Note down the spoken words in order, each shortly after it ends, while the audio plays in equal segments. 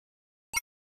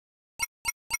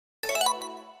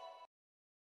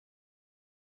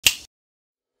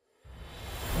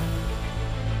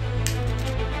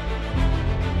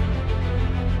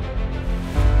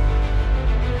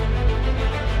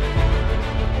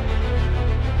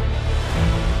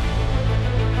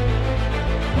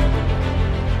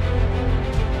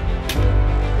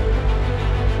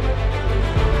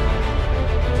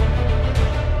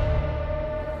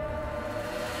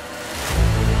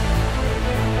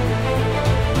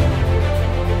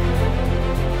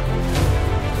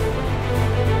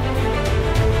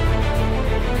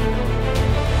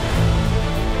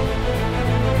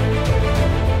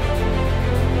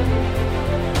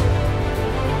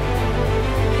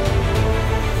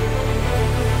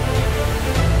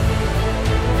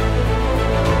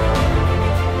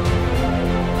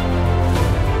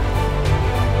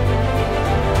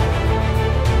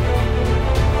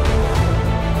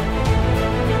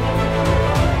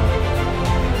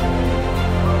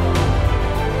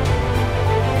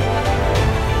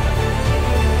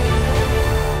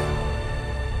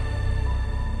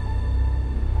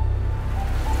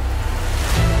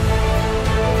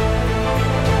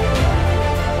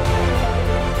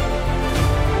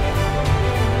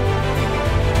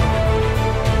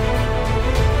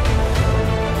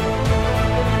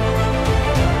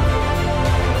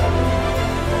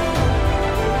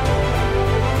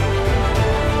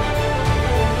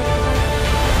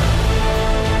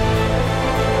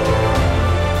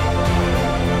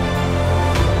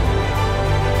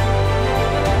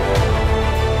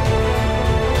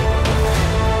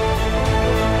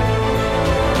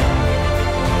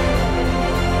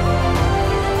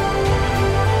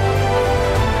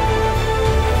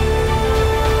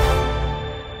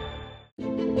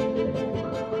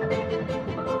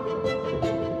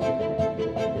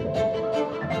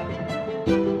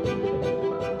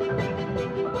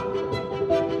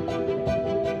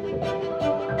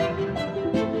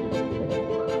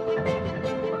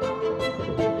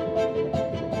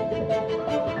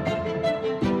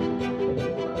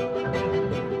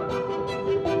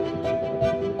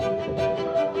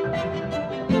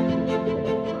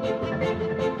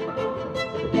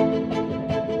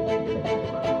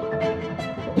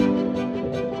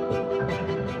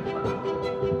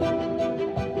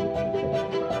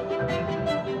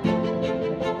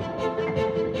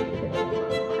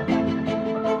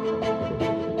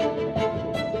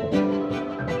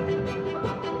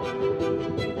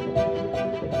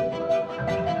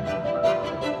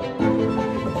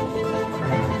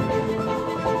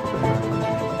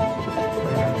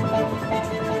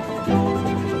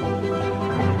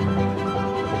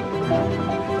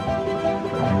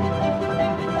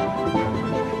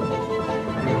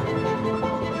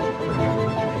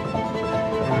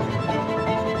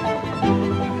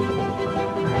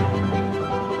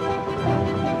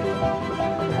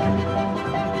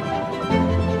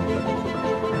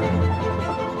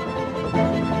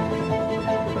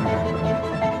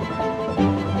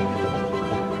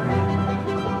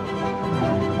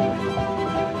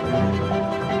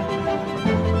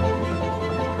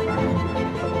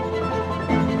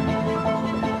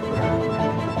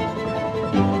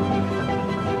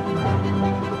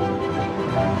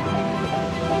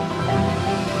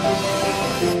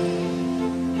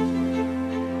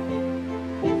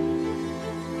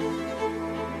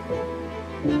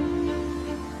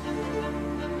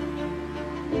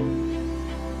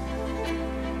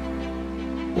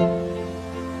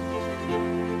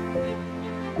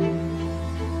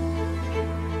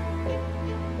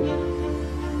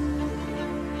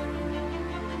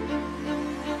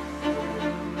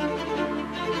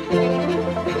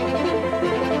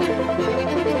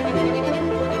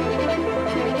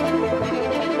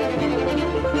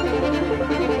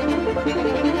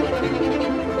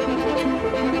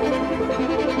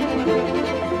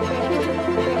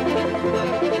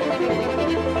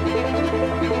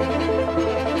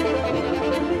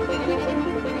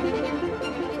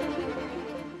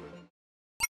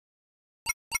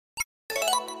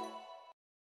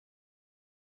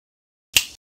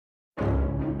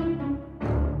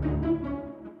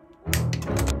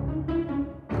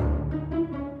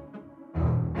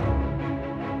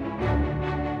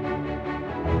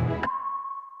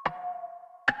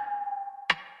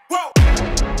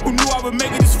Who knew I would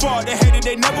make it this far? They hated,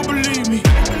 they never believed me.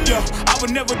 Yeah, I would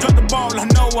never drop the ball. I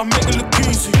know I make it look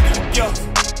easy. Yeah,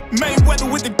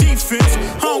 Mayweather with the defense.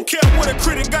 I don't care what a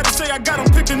critic got to say. I got them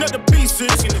picking up the pieces.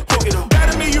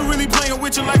 That to me, you really playing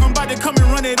with your life. I'm about to come and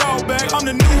run it all back. I'm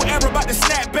the new era, about to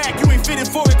snap back. You ain't fitting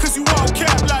for it, cause you all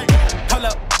cap like. Hold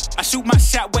up, I shoot my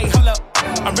shot, wait, hold up.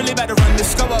 I'm really about to run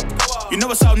this go up. You know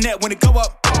it's all net when it go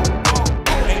up.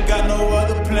 Ain't got no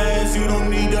other plans, you don't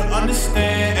need to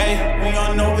understand, ayy. We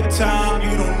on overtime,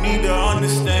 you don't need to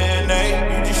understand,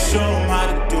 ayy. You just show them how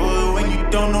to do it when you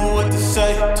don't know what to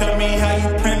say. Tell me how you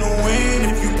plan to win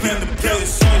if you plan to play the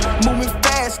same. Moving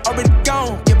fast, already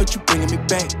gone, yeah, but you bringing me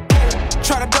back.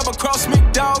 Try to double cross me,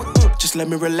 dog, just let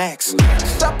me relax.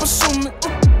 Stop assuming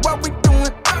what we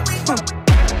doing,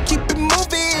 keep it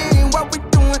moving, what we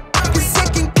doing. Cause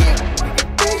it can get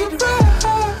dangerous,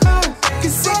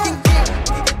 cause it can get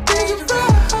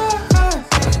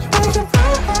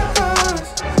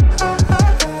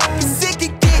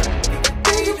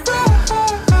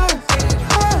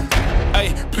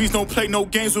please don't play no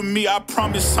games with me, I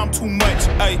promise I'm too much.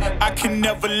 Ay, I can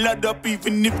never let up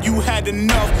even if you had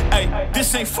enough. Ay,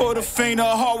 this ain't for the faint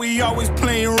of heart, we always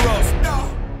playing rough.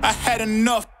 I had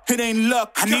enough, it ain't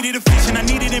luck. I needed a vision, I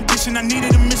needed ambition, I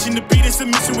needed a mission to beat a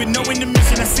submission with no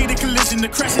intermission. I see the collision, the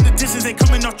crash in the distance ain't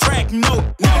coming off track,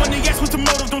 no. Now when they ask what's the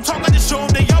motive, don't talk about the show them.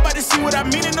 They all about to see what I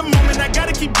mean in the moment. I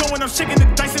gotta keep going, I'm shaking the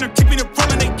dice and I'm keeping it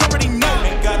rolling. They already know.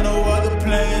 Ain't got no other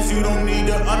plans, you don't need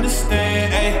to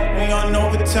understand, ayy. We on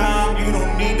overtime, you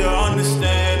don't need to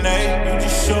understand, ayy. You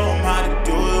just show them how to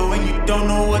do it when you don't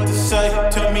know what to say.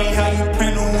 Tell me how you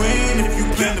plan to win if you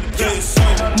plan to play the same.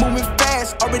 Moving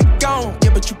fast, already gone,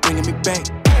 yeah, but you bringing me back.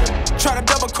 Try to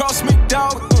double cross me,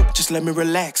 dog, just let me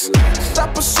relax.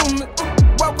 Stop assuming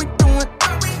what we doing,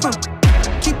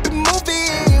 keep it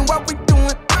moving, what we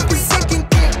doing. Cause it can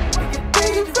get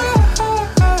dangerous,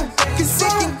 cause it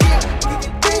can get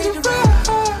dangerous,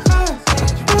 cause it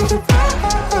can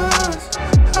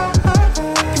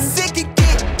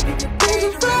get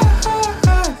dangerous.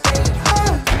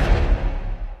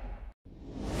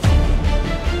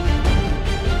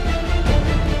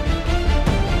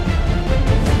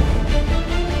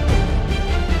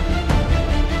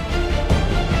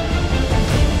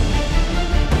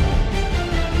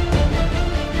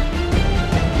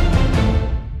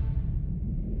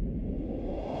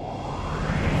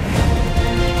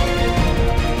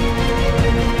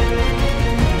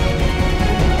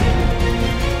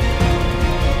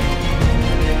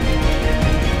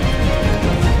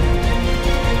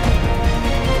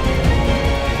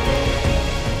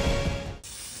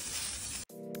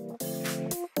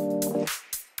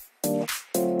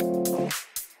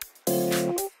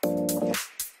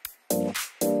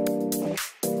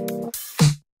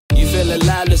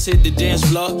 Alive, let's hit the dance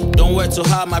floor. Don't work too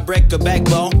hard, might break a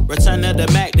backbone. Return of the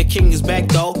Mac, the king is back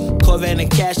though. Corvette and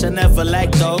cash, I never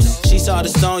lack those. She saw the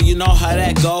stone, you know how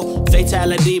that go.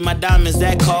 Fatality, my diamonds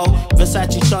that cold.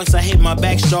 Versace trunks, I hit my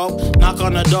backstroke. Knock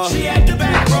on the door, she at the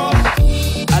back, bro.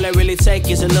 All I really take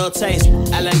is a little taste.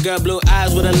 Island girl, blue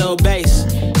eyes with a little bass.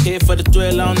 Here for the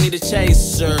thrill, I don't need a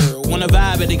chaser. Wanna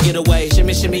vibe at the getaway.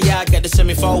 Shimmy, shimmy, yeah, I got the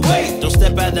semi-4 weight. Don't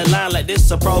step out the line like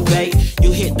this a probate.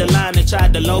 You hit the line and try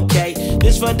to locate.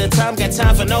 This for the time, got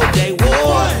time for no day.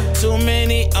 One, too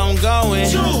many, I'm going.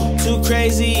 Too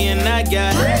crazy and I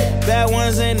got bad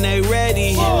ones and they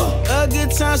ready. A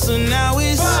good time, so now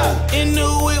it's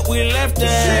into it, we left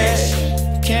that.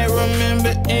 Can't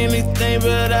remember anything,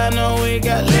 but I know we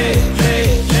got lit.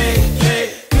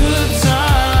 Good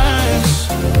times,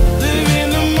 live in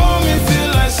the moment, feel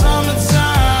like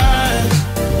summertime.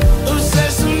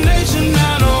 Obsessed with nature,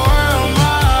 not a world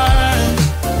mine.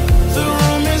 The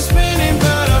room is spinning,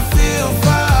 but I feel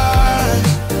fine.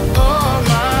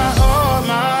 Oh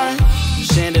my.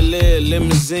 Chandelier,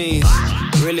 limousines.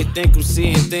 Really think I'm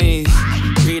seeing things.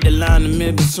 Read the line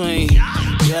in between.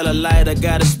 Yellow light, I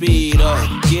gotta speed up.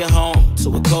 Get home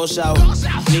to a cold shower.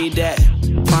 Need that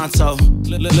pronto.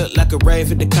 Look like a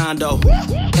rave at the condo.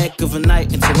 Heck of a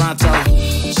night in Toronto.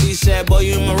 She said, boy,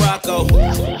 you in Morocco.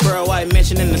 Pearl white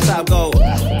mention in the top gold.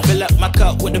 Fill up my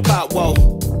cup with the pop, whoa.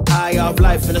 High off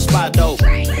life in the spot, dope.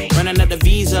 Running up the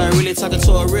visa, really talking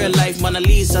to a real life Mona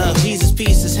Lisa. Jesus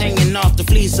pieces hanging off the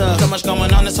fleecer. So much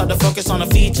going on, it's hard to focus on the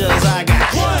features. I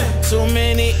got one, too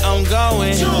many, I'm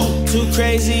going. Too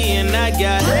crazy, and I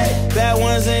got bad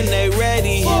ones and they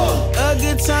ready. A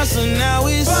good time, so now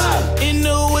it's in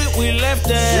the whip we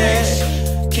left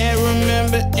at. Can't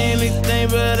remember anything,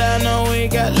 but I know we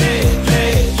got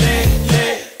lit.